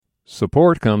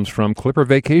Support comes from Clipper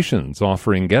Vacations,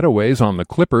 offering getaways on the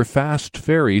Clipper Fast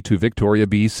Ferry to Victoria,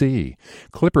 BC.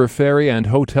 Clipper ferry and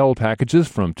hotel packages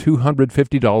from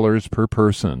 $250 per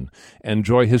person.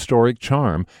 Enjoy historic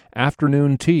charm,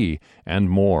 afternoon tea, and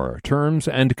more. Terms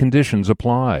and conditions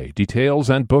apply. Details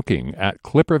and booking at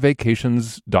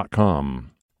clippervacations.com.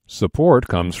 Support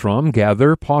comes from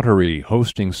Gather Pottery,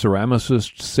 hosting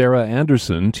ceramicist Sarah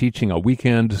Anderson teaching a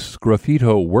weekend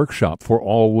sgraffito workshop for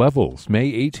all levels,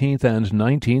 May 18th and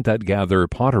 19th at Gather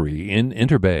Pottery in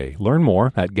Interbay. Learn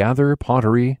more at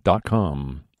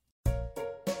gatherpottery.com.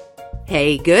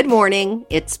 Hey, good morning.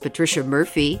 It's Patricia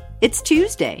Murphy. It's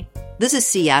Tuesday. This is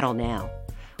Seattle Now.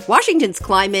 Washington's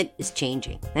climate is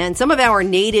changing, and some of our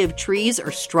native trees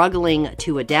are struggling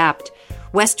to adapt.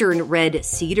 Western red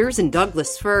cedars and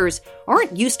Douglas firs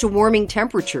aren't used to warming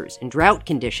temperatures and drought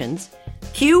conditions.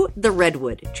 Cue the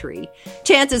redwood tree.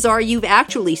 Chances are you've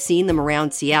actually seen them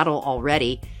around Seattle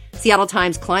already. Seattle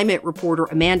Times climate reporter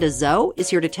Amanda Zoe is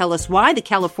here to tell us why the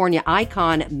California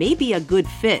icon may be a good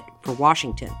fit for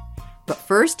Washington. But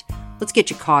first, let's get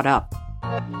you caught up.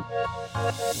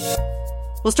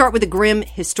 We'll start with a grim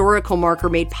historical marker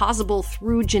made possible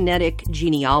through genetic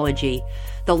genealogy.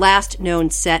 The last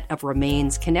known set of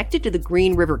remains connected to the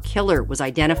Green River Killer was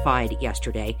identified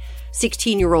yesterday.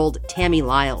 16-year-old Tammy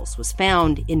Lyles was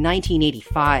found in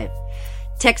 1985.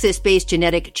 Texas-based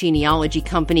genetic genealogy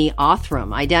company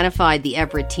Othram identified the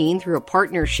Everett teen through a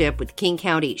partnership with King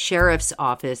County Sheriff's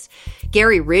Office.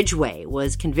 Gary Ridgway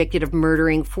was convicted of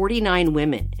murdering 49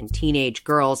 women and teenage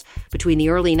girls between the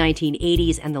early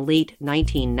 1980s and the late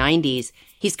 1990s.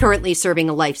 He's currently serving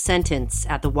a life sentence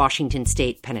at the Washington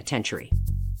State Penitentiary.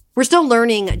 We're still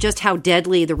learning just how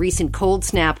deadly the recent cold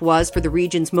snap was for the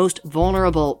region's most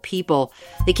vulnerable people.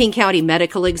 The King County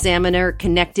Medical Examiner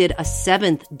connected a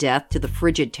seventh death to the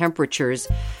frigid temperatures.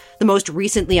 The most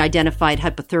recently identified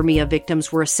hypothermia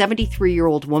victims were a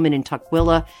 73-year-old woman in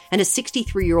Tukwila and a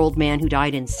 63-year-old man who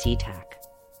died in SeaTac.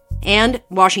 And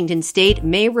Washington State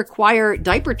may require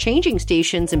diaper changing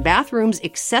stations and bathrooms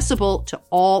accessible to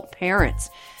all parents.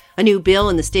 A new bill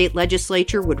in the state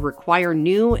legislature would require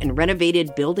new and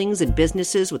renovated buildings and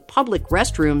businesses with public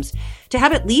restrooms to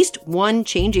have at least one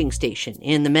changing station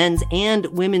in the men's and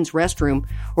women's restroom,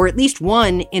 or at least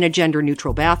one in a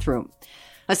gender-neutral bathroom.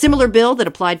 A similar bill that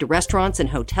applied to restaurants and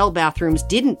hotel bathrooms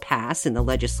didn't pass in the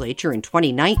legislature in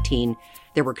 2019.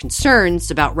 There were concerns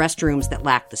about restrooms that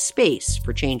lacked the space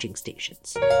for changing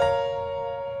stations.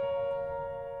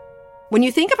 When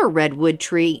you think of a redwood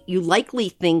tree, you likely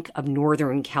think of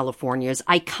Northern California's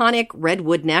iconic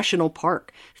Redwood National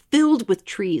Park, filled with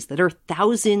trees that are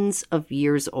thousands of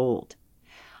years old.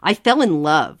 I fell in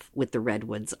love with the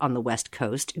redwoods on the West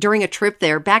Coast during a trip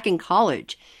there back in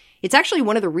college. It's actually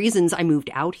one of the reasons I moved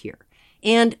out here.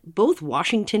 And both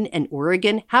Washington and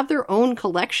Oregon have their own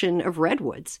collection of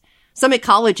redwoods. Some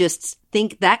ecologists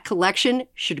think that collection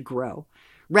should grow.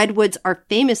 Redwoods are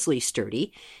famously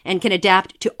sturdy and can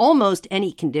adapt to almost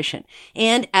any condition.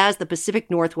 And as the Pacific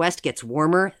Northwest gets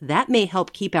warmer, that may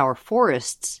help keep our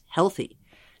forests healthy.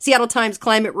 Seattle Times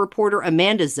climate reporter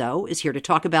Amanda Zoe is here to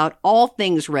talk about all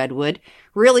things redwood.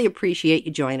 Really appreciate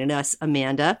you joining us,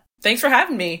 Amanda. Thanks for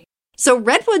having me. So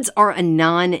redwoods are a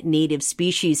non-native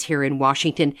species here in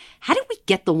Washington. How did we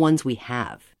get the ones we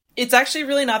have? It's actually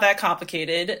really not that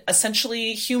complicated.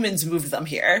 Essentially, humans moved them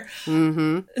here.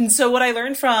 Mm-hmm. And so what I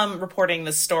learned from reporting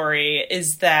this story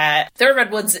is that there are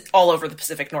redwoods all over the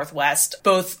Pacific Northwest,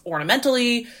 both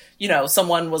ornamentally. You know,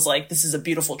 someone was like, this is a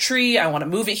beautiful tree. I want to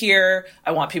move it here.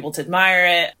 I want people to admire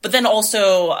it. But then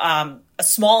also a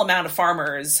small amount of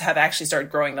farmers have actually started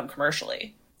growing them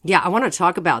commercially. Yeah, I want to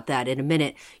talk about that in a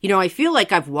minute. You know, I feel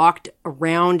like I've walked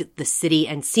around the city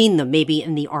and seen them maybe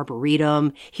in the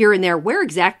Arboretum, here and there. Where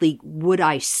exactly would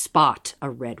I spot a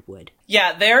redwood?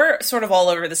 Yeah, they're sort of all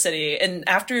over the city. And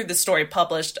after the story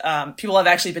published, people have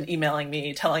actually been emailing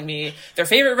me, telling me their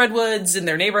favorite redwoods in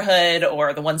their neighborhood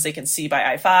or the ones they can see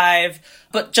by I-5.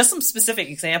 But just some specific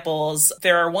examples,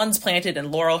 there are ones planted in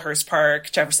Laurelhurst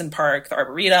Park, Jefferson Park, the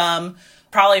Arboretum.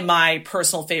 Probably my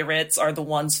personal favorites are the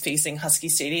ones facing Husky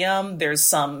Stadium. There's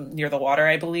some near the water,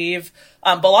 I believe.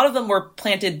 But a lot of them were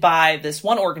planted by this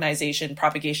one organization,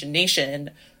 Propagation Nation,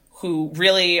 who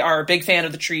really are a big fan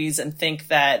of the trees and think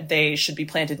that they should be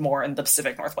planted more in the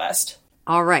Pacific Northwest.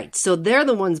 All right. So they're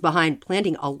the ones behind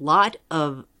planting a lot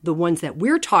of the ones that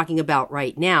we're talking about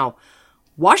right now.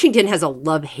 Washington has a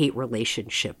love-hate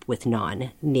relationship with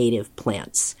non-native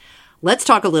plants. Let's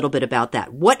talk a little bit about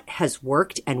that. What has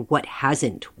worked and what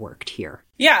hasn't worked here?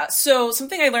 Yeah, so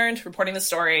something I learned reporting the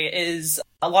story is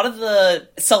a lot of the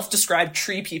self-described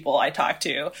tree people I talked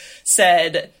to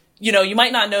said, You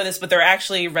might not know this, but there are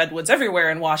actually redwoods everywhere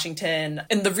in Washington.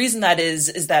 And the reason that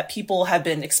is that people have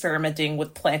been experimenting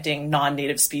with planting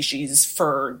non-native species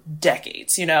for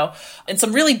decades, And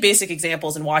some really basic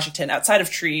examples in Washington outside of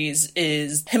trees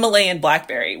is Himalayan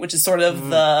blackberry, which is sort of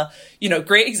the,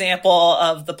 great example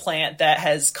of the plant that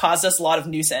has caused us a lot of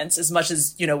nuisance as much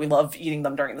as, we love eating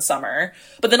them during the summer.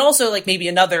 But then also like maybe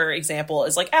another example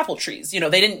is like apple trees. They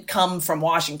didn't come from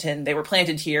Washington. They were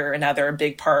planted here and now they're a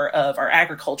big part of our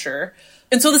agriculture.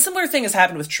 And so the similar thing has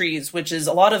happened with trees, which is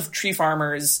a lot of tree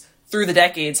farmers through the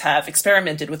decades have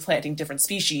experimented with planting different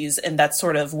species. And that's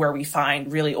sort of where we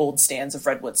find really old stands of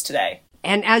redwoods today.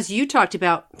 And as you talked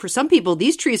about, for some people,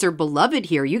 these trees are beloved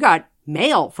here. You got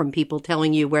mail from people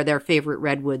telling you where their favorite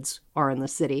redwoods are in the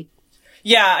city.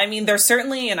 Yeah, I mean, they're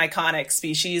certainly an iconic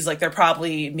species. Like, they're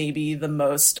probably maybe the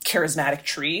most charismatic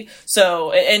tree.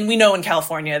 So, and we know in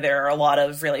California, there are a lot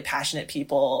of really passionate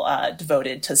people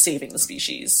devoted to saving the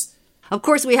species. Of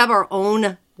course, we have our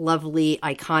own lovely,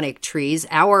 iconic trees.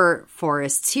 Our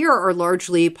forests here are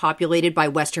largely populated by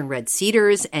western red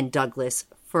cedars and Douglas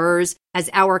firs.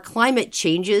 As our climate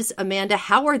changes, Amanda,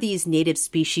 how are these native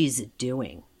species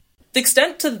doing? The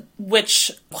extent to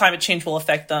which climate change will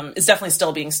affect them is definitely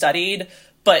still being studied.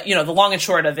 But, the long and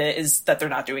short of it is that they're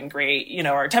not doing great.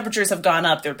 Our temperatures have gone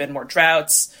up. There have been more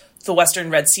droughts. The western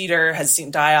red cedar has seen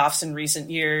die-offs in recent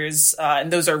years.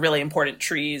 And those are really important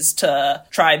trees to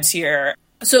tribes here.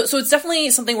 So it's definitely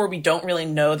something where we don't really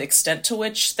know the extent to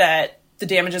which that the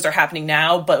damages are happening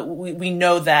now. But we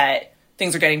know that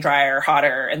things are getting drier,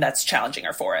 hotter, and that's challenging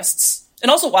our forests.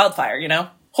 And also wildfire,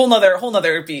 Whole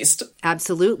nother beast.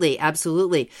 Absolutely.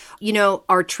 Absolutely.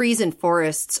 Our trees and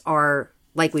forests are,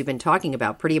 like we've been talking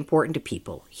about, pretty important to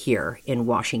people here in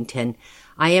Washington.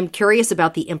 I am curious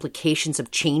about the implications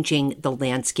of changing the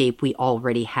landscape we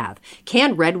already have.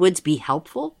 Can redwoods be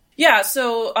helpful? Yeah,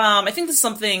 so I think this is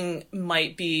something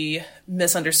might be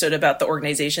misunderstood about the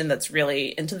organization that's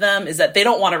really into them, is that they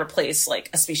don't want to replace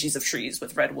like a species of trees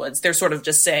with redwoods. They're sort of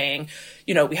just saying,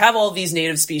 we have all these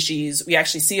native species. We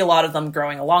actually see a lot of them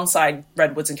growing alongside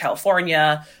redwoods in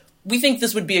California. We think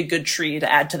this would be a good tree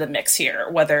to add to the mix here,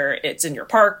 whether it's in your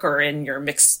park or in your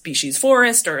mixed species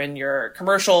forest or in your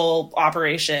commercial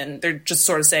operation. They're just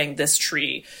sort of saying this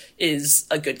tree is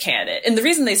a good candidate. And the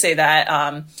reason they say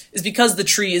that is because the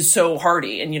tree is so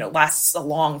hardy and, lasts a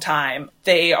long time.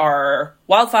 They are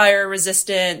wildfire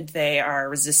resistant. They are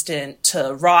resistant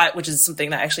to rot, which is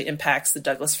something that actually impacts the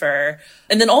Douglas fir.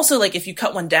 And then also, like, if you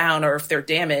cut one down or if they're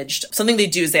damaged, something they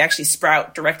do is they actually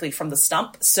sprout directly from the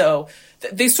stump. So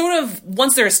they sort of,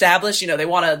 once they're established, they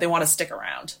want to stick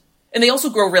around. And they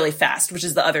also grow really fast, which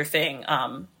is the other thing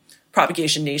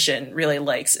Propagation Nation really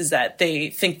likes, is that they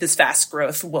think this fast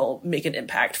growth will make an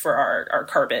impact for our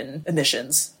carbon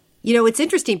emissions. It's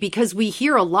interesting because we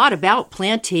hear a lot about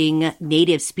planting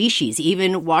native species.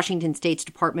 Even Washington State's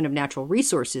Department of Natural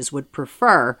Resources would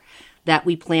prefer that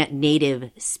we plant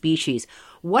native species.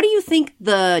 What do you think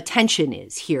the tension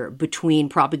is here between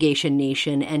Propagation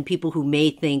Nation and people who may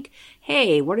think,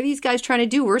 hey, what are these guys trying to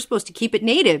do? We're supposed to keep it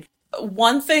native.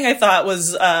 One thing I thought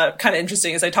was kind of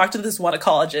interesting is I talked to this one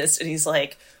ecologist and he's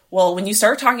like, well, when you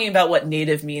start talking about what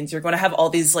native means, you're going to have all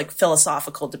these like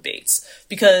philosophical debates,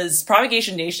 because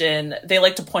Propagation Nation, they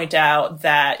like to point out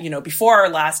that, before our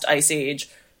last ice age,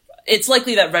 it's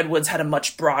likely that redwoods had a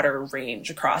much broader range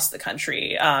across the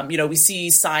country. We see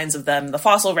signs of them in the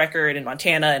fossil record in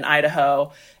Montana and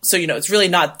Idaho. So, it's really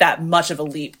not that much of a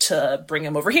leap to bring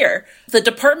them over here. The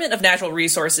Department of Natural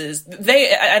Resources,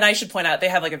 and I should point out, they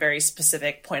have like a very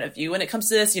specific point of view when it comes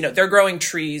to this. They're growing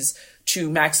trees to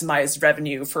maximize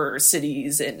revenue for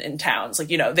cities and towns. Like,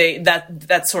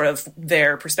 that's sort of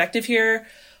their perspective here.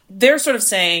 They're sort of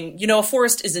saying, a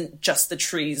forest isn't just the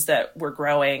trees that we're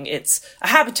growing. It's a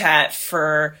habitat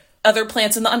for other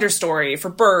plants in the understory, for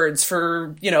birds,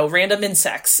 for, random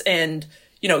insects. And,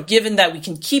 given that we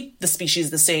can keep the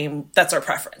species the same, that's our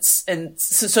preference. And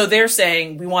so they're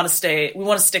saying we want to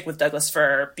stick with Douglas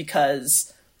fir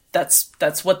because that's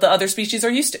what the other species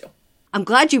are used to. I'm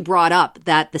glad you brought up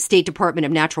that the State Department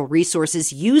of Natural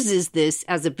Resources uses this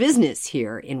as a business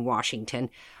here in Washington.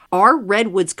 Are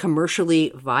redwoods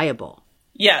commercially viable?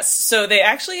 Yes. So they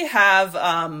actually have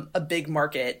a big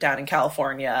market down in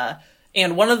California.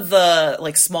 And one of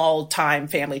the small time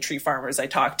family tree farmers I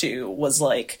talked to was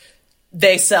like,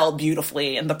 they sell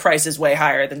beautifully and the price is way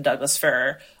higher than Douglas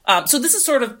fir. So this is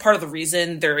sort of part of the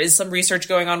reason there is some research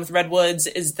going on with redwoods,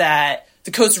 is that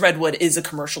the coast redwood is a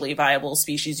commercially viable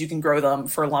species. You can grow them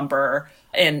for lumber.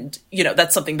 And,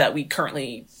 that's something that we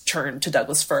currently turn to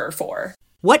Douglas fir for.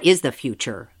 What is the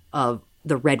future of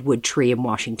the redwood tree in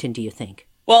Washington, do you think?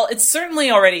 Well, it's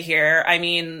certainly already here. I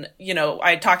mean,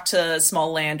 I talked to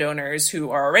small landowners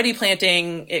who are already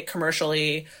planting it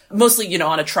commercially, mostly,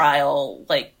 on a trial,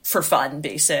 like for fun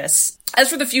basis. As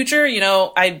for the future,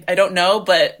 I don't know,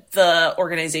 but the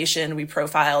organization we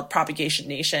profiled, Propagation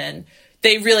Nation,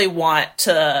 they really want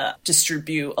to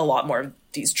distribute a lot more of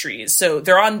these trees. So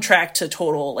they're on track to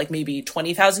total like maybe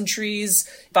 20,000 trees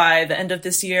by the end of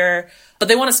this year, but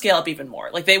they want to scale up even more.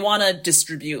 Like they want to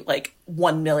distribute like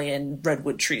 1 million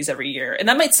redwood trees every year. And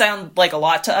that might sound like a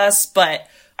lot to us, but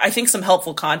I think some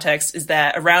helpful context is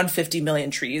that around 50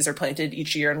 million trees are planted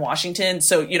each year in Washington.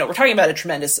 So, we're talking about a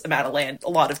tremendous amount of land, a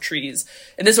lot of trees.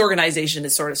 And this organization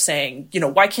is sort of saying,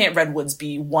 why can't redwoods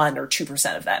be 1 or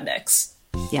 2% of that mix?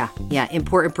 Yeah.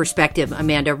 Important perspective,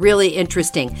 Amanda. Really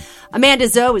interesting. Amanda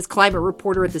Zoe is climate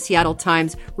reporter at the Seattle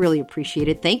Times. Really appreciate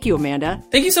it. Thank you, Amanda.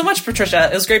 Thank you so much, Patricia.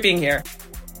 It was great being here.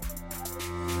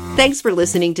 Thanks for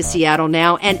listening to Seattle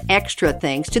Now, and extra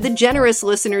thanks to the generous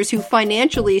listeners who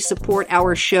financially support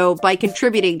our show by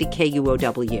contributing to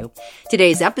KUOW.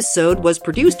 Today's episode was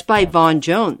produced by Vaughn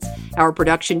Jones. Our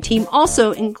production team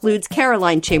also includes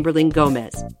Caroline Chamberlain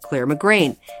Gomez, Claire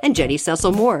McGrain, and Jenny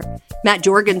Cecil Moore. Matt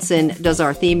Jorgensen does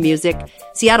our theme music.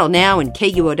 Seattle Now and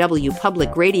KUOW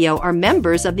Public Radio are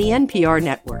members of the NPR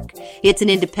network. It's an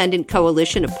independent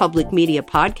coalition of public media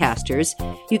podcasters.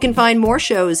 You can find more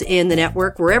shows in the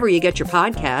network wherever you get your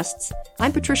podcasts.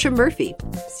 I'm Patricia Murphy.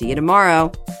 See you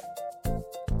tomorrow.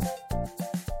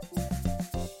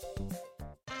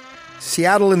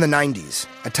 Seattle in the 90s.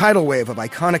 A tidal wave of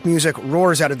iconic music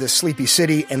roars out of this sleepy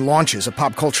city and launches a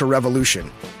pop culture revolution.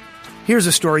 Here's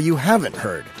a story you haven't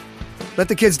heard. Let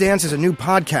the Kids Dance is a new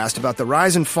podcast about the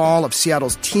rise and fall of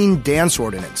Seattle's teen dance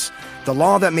ordinance, the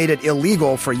law that made it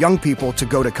illegal for young people to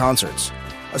go to concerts.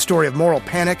 A story of moral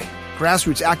panic,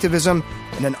 grassroots activism,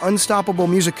 and an unstoppable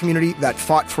music community that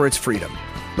fought for its freedom.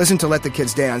 Listen to Let the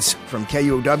Kids Dance from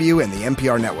KUOW and the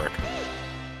NPR network.